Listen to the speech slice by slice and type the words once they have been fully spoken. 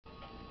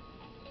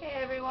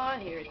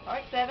everyone, here's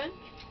part 7,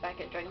 back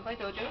at Dragonfly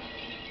Dojo,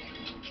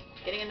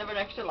 getting another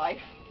extra life.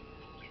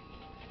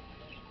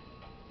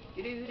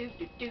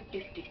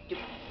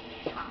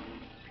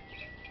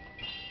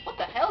 What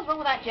the hell is wrong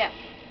with that gem?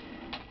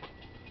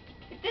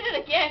 It did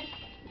it again!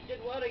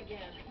 Did what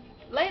again?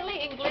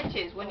 Lately in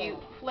glitches, when you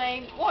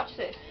flame... Watch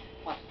this.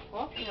 What?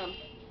 What? Hang on.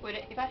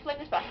 Wait, if I flame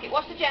this basket,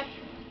 watch the gem.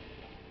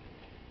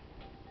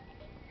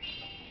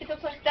 It's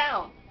upside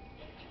down.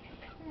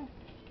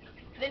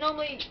 They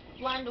normally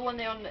land when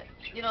they're on the,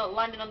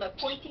 landing on the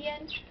pointy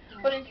end,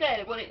 but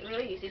instead, when it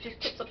releases, it just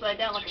tips upside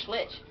down like a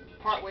glitch.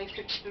 Partway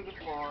sticks through the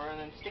floor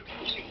and then sticks to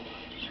the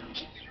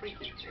It's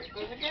freaky. There it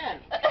goes again.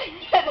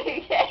 And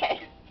again.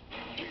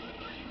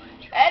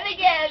 And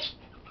again.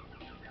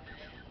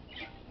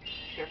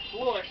 They're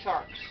floor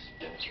sharks.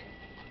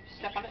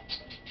 Step on it.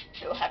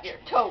 You'll have your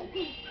toe.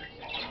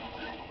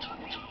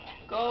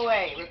 Go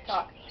away,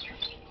 Riptalk.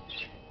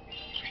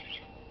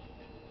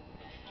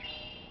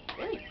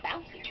 Really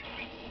bouncy.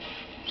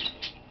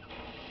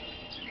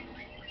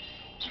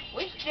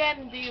 Which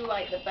gem do you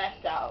like the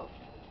best out of?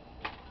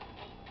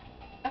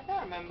 I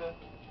can't remember.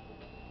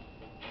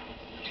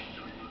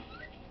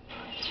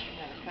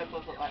 Yeah, the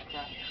purples look like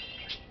crap.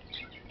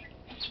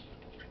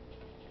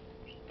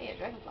 Hey, a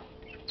dragonfly.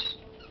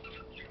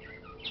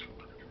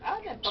 I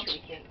like that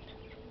bubbly thing.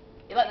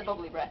 You like the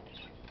bubbly breath?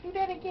 Do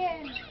that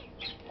again.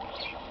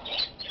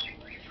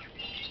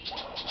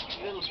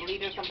 You little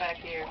bleeder, come back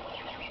here.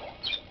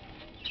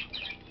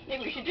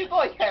 Maybe we should do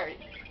voice parody.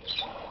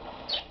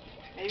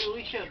 Maybe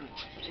we shouldn't.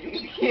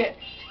 Yeah.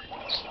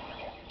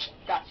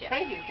 Gotcha.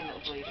 Crazy looking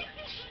little bleeder.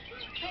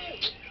 Hey,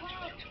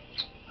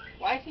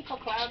 why is he so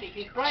cloudy?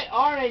 He's bright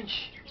orange.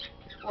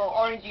 Well,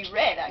 orangey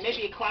red, actually.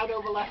 Maybe a cloud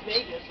over Las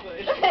Vegas,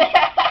 but...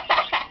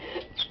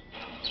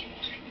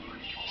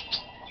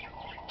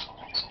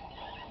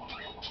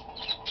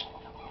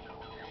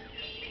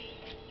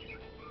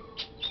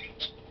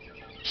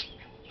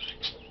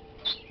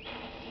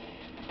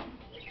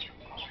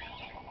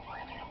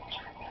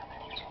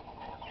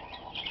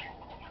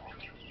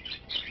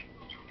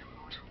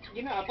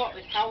 You know, I bought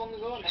this how long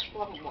ago and I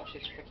still haven't watched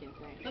this freaking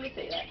thing. Let me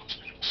see that.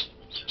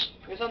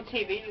 It was on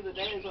TV the other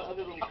day, it was like a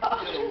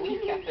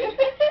week, I think.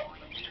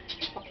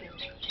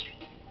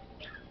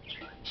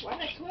 Why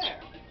did I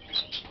swear?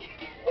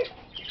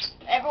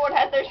 Everyone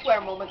has their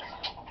swear moments.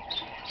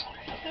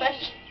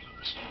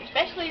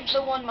 Especially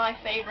the one my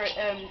favorite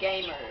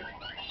gamer.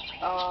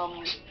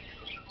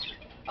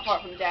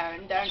 Apart from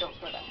Darren. Darren don't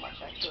swear that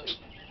much, actually.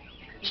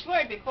 He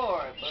sweared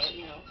before, but,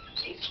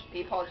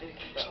 he apologizes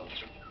though.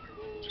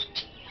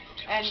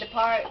 And the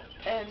part,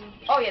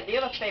 oh yeah, the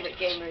other favorite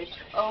gamer is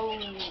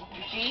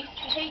OGHC,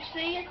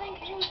 I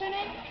think was her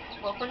name.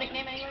 Well, her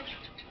nickname anyway.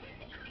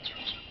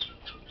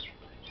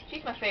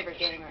 She's my favorite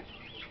gamer.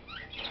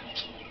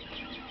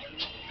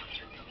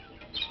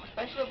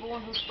 Especially the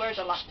one who swears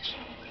a lot.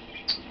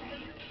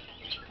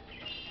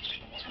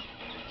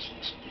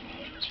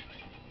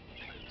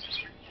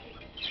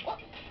 What?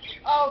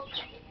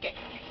 Okay.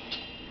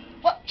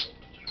 What?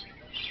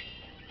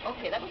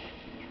 Okay, that was a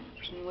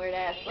weird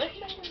ass glitch.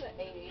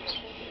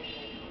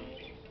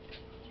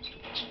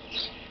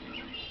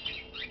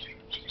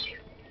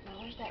 Oh,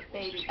 where's that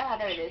baby? Ah,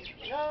 there it is.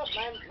 No,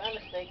 my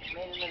mistake.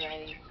 Made in the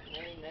 90s.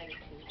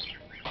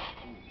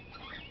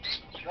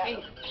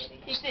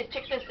 1992. He says,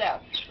 check this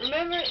out.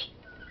 Remember?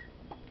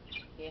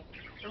 Yeah.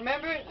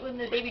 Remember when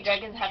the baby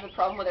dragons have a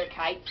problem with their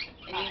kites,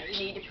 and you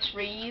need to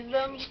freeze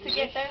them to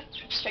get there?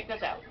 Check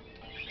this out.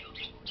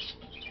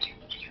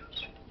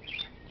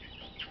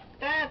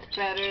 That's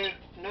better.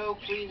 No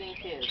freezing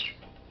kids.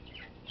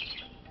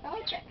 I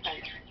like that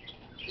kite.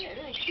 Yeah,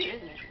 really cute,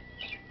 isn't it?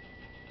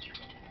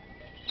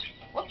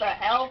 What the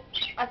hell?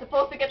 I'm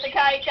supposed to get the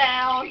kite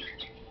down.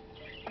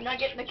 I'm not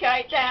getting the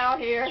kite down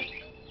here.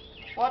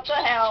 What the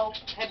hell?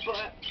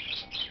 Headbutt.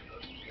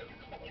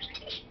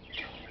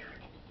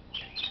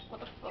 What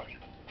the fuck?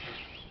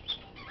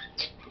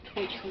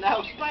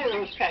 Now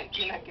Spyro's kite.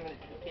 You're not giving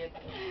it to the kid.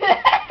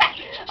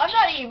 I'm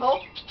not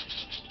evil.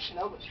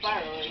 No, but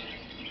Spyro is.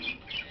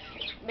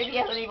 Maybe he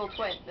has an evil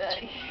twin.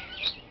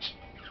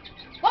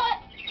 What?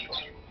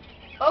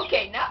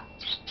 Okay, now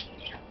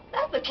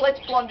that's a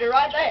glitch blunder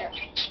right there.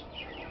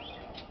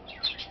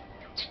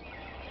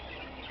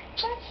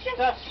 That's just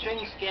That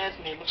string scares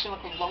me. It looks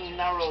like a long,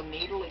 narrow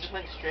needle. It just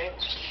went straight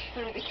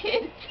through the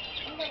kid.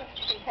 I'm gonna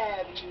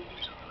have you.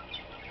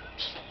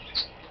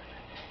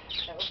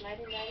 That was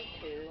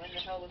 1992. When the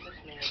hell was this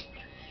made?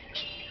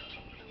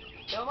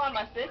 Don't mind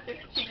my sister.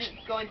 She's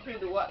just going through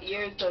the what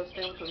years those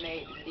films were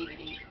made, the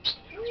DVDs.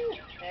 Ooh,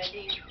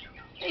 90.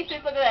 Hey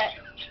sis, look at that.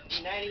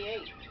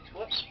 98.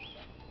 Whoops.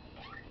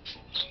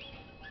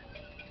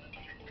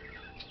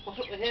 What's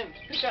up with him?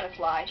 He's trying to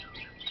fly.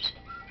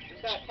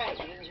 He's got a kite.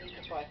 He doesn't need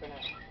to fly for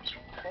now.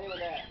 Play with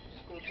that.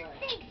 Screw fly.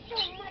 Thanks so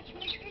much,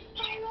 Mr.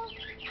 Spyro.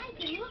 I've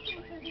been looking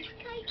for this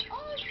kite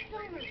all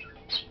summer.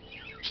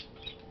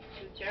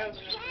 A dragon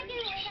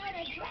without a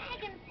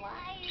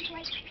dragonfly is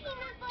like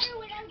peanut butter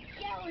without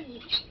jelly.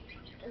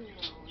 No,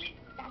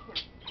 that's not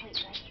quite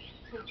right.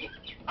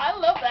 I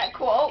love that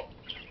quote.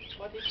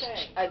 What did you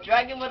say? A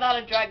dragon without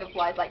a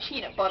dragonfly is like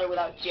peanut butter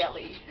without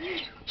jelly.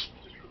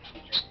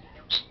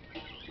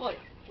 What?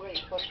 Wait,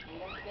 you supposed to bring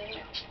them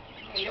together?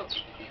 Hey, yo.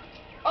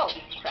 Oh,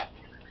 crap.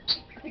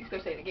 I think he's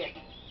gonna say it again.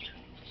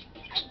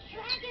 A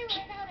dragon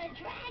without a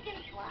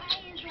dragonfly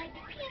is like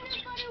peanut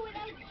butter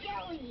without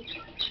jelly.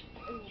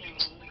 No,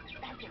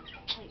 that's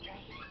not quite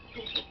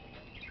right.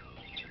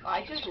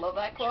 I just love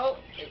that quote.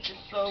 It's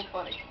just so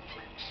funny.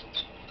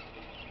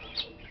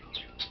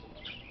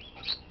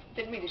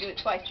 Didn't mean to do it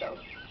twice though.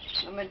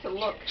 I meant to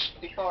look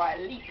before I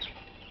leap.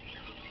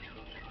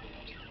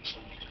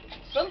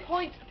 At some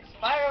point,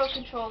 Spyro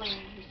controlling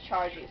his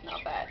charge is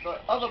not bad,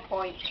 but other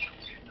points,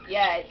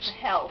 yeah, it's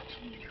hell.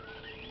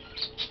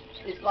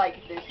 It's like,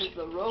 this is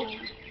the road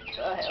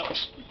to hell.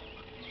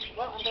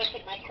 Well, I'm going to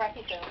take my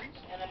crappy films,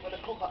 and I'm going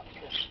to cook up to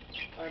them.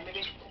 Or maybe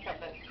I should pick up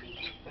that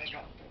CD that I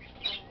got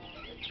first.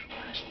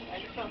 I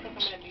just don't think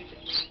I'm in a music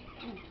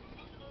mood.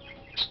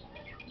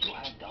 You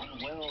have done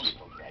well,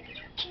 little dragon.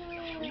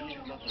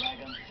 Freeing the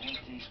dragon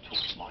senses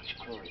took much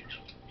courage.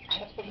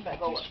 Let's put it back.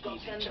 Go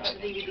send the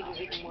DVD because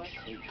even more.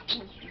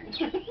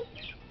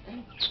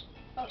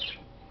 Oh.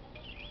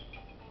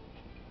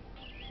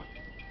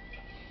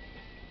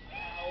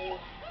 Ow.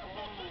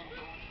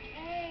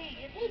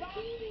 Hey, it's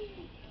Roxy.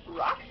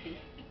 Roxy?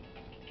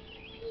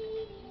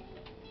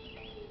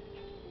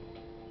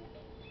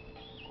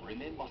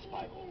 Remember,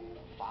 Spyro,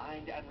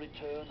 find and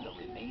return the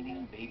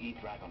remaining baby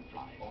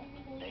dragonflies.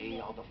 They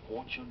are the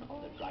fortune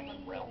of the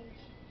dragon realms.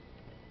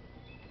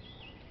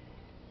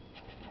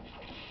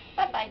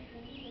 Bye-bye.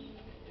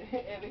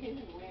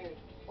 Everything's weird.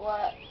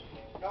 What?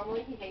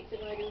 Normally he hates it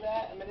when I do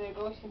that, and a minute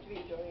ago he seemed to be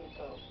enjoying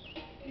himself.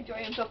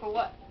 Enjoying himself for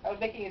what? I was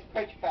making his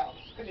perch bounce,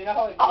 because you know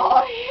how it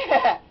Oh,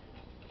 yeah!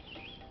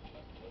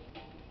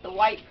 The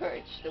white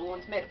perch, the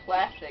one's made of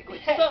plastic,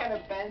 which That so kind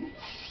of bends.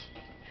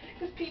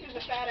 Because Peter's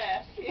a fat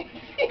ass.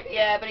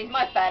 yeah, but he's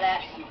my fat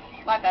ass.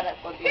 My fat ass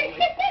budgie anyway.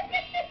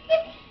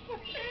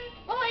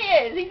 Well, he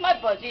is. He's my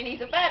budgie and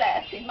he's a fat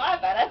ass. He's my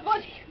fat ass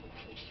budgie.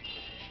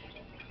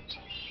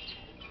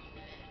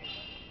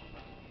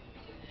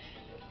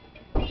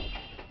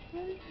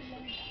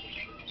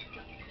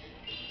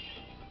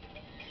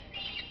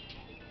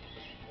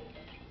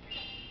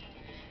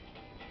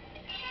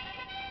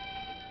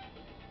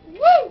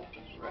 Woo!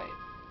 Right.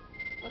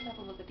 Let's have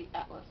a look at the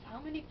atlas.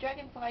 How many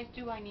dragonflies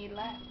do I need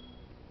left?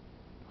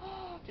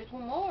 Oh, just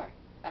one more.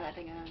 And I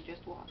think I have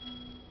just one.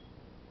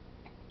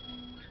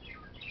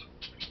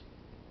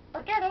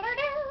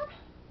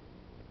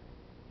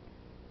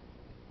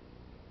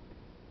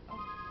 Oh.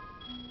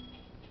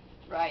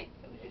 Right,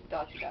 so we just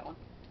dodged that one.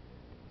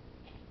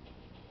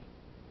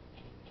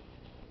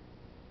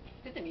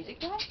 Did the music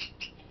die?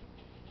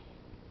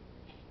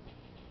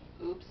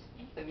 Oops,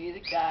 the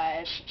music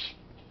died.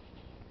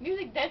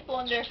 Music dead,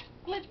 Blunder.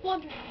 Glitch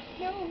Blunder.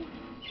 No.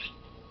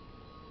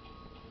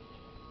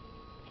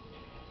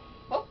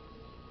 Oh.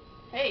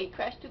 Hey,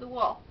 crashed to the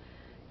wall.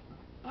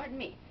 Pardon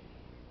me.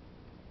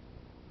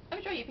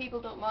 I'm sure you people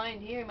don't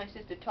mind hearing my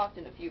sister talked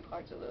in a few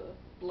parts of the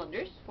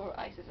Blunders for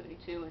ISIS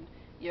 72 and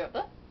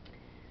yearofthe.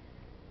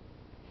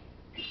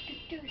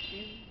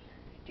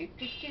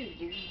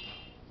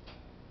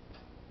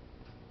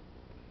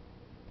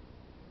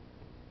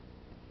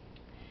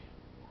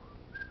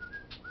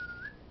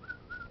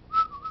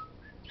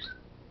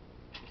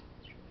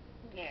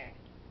 There.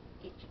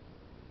 Itchy.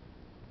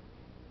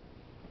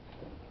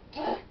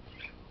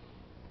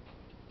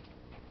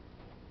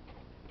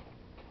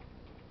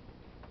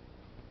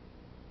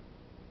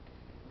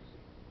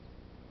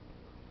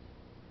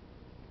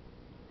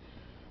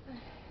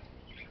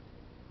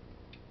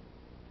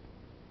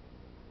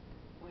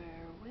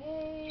 We're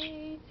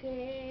waiting.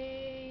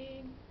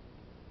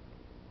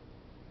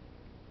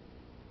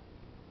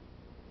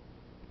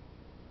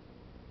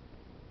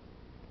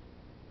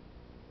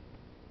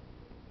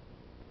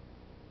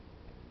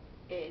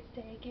 It's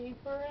taking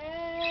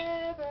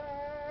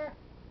forever.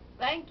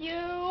 Thank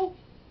you.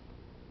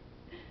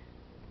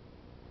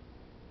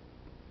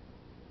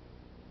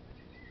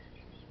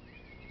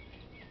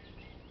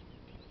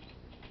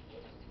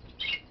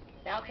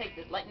 Now take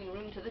this lightning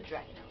rune to the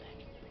dragon.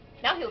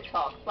 Now he'll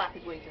talk, flap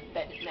his wings, and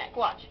bend his neck.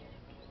 Watch.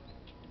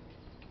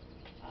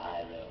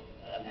 Spyro,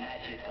 the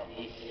magic of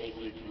this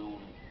sacred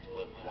rune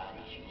will grant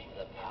you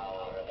the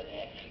power of an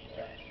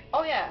express.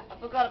 Oh yeah, I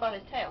forgot about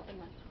his tail,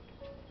 didn't I?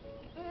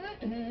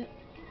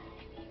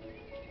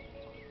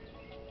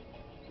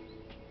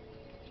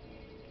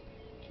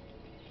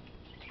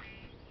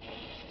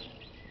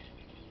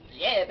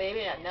 Yeah,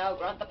 baby, and now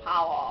grant the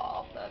power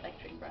of the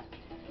electric breath.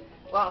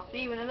 Well, I'll see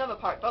you in another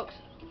part, folks.